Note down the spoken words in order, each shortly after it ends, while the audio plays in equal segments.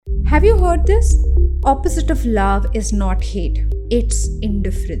Have you heard this? Opposite of love is not hate, it's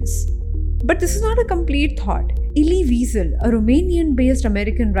indifference. But this is not a complete thought. Elie Wiesel, a Romanian-based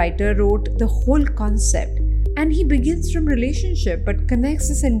American writer, wrote the whole concept. And he begins from relationship but connects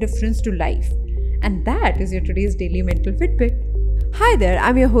this indifference to life. And that is your today's Daily Mental Fitbit. Hi there,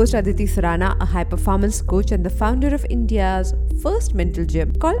 I'm your host Aditi Sarana, a high-performance coach and the founder of India's first mental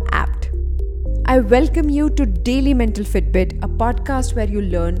gym called APT. I welcome you to Daily Mental Fitbit, a podcast where you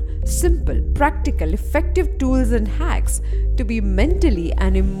learn simple, practical, effective tools and hacks to be mentally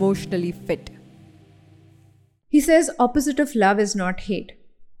and emotionally fit. He says opposite of love is not hate,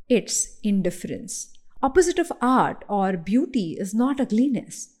 it's indifference. Opposite of art or beauty is not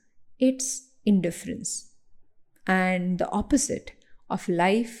ugliness, it's indifference. And the opposite of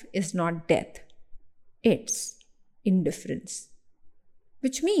life is not death, it's indifference.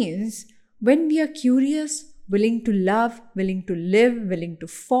 Which means when we are curious, willing to love, willing to live, willing to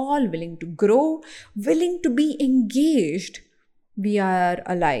fall, willing to grow, willing to be engaged, we are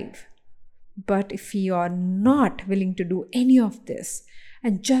alive. But if we are not willing to do any of this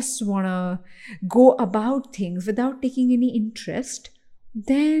and just want to go about things without taking any interest,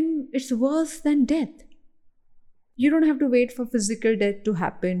 then it's worse than death. You don't have to wait for physical death to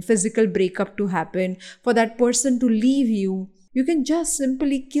happen, physical breakup to happen, for that person to leave you. You can just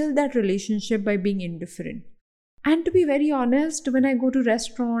simply kill that relationship by being indifferent. And to be very honest, when I go to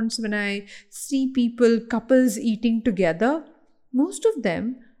restaurants, when I see people, couples eating together, most of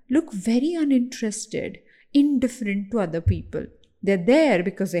them look very uninterested, indifferent to other people. They're there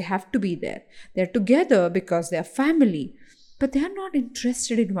because they have to be there. They're together because they're family. But they are not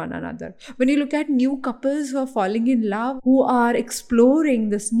interested in one another. When you look at new couples who are falling in love, who are exploring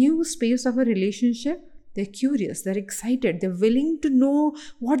this new space of a relationship, they're curious, they're excited, they're willing to know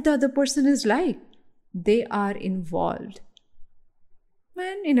what the other person is like. They are involved.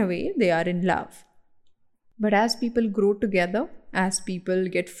 And in a way, they are in love. But as people grow together, as people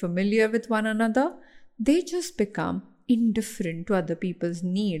get familiar with one another, they just become indifferent to other people's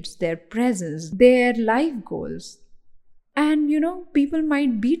needs, their presence, their life goals. And people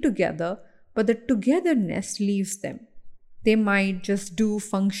might be together, but the togetherness leaves them. They might just do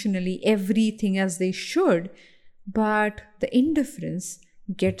functionally everything as they should, but the indifference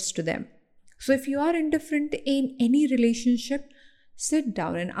gets to them. So if you are indifferent in any relationship, sit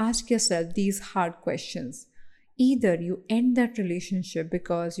down and ask yourself these hard questions. Either you end that relationship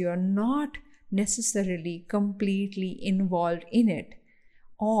because you are not necessarily completely involved in it,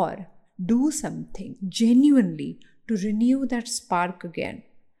 or do something genuinely to renew that spark again.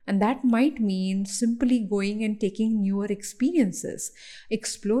 And that might mean simply going and taking newer experiences,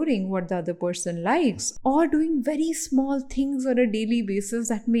 exploring what the other person likes, or doing very small things on a daily basis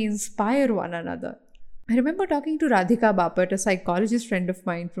that may inspire one another. I remember talking to Radhika Bapat, a psychologist friend of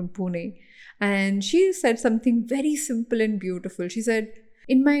mine from Pune, and she said something very simple and beautiful. She said,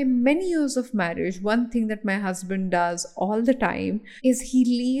 in my many years of marriage, one thing that my husband does all the time is he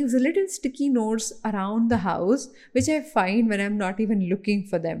leaves little sticky notes around the house, which I find when I'm not even looking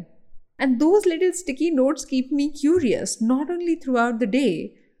for them. And those little sticky notes keep me curious, not only throughout the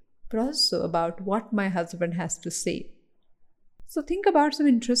day, but also about what my husband has to say. So think about some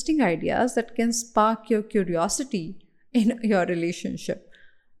interesting ideas that can spark your curiosity in your relationship,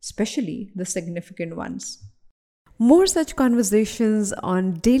 especially the significant ones. More such conversations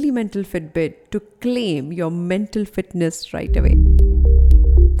on Daily Mental Fitbit to claim your mental fitness right away.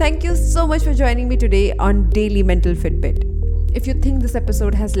 Thank you so much for joining me today on Daily Mental Fitbit. If you think this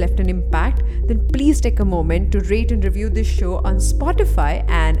episode has left an impact, then please take a moment to rate and review this show on Spotify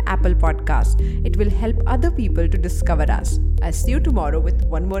and Apple Podcasts. It will help other people to discover us. I'll see you tomorrow with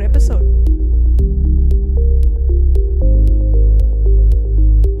one more episode.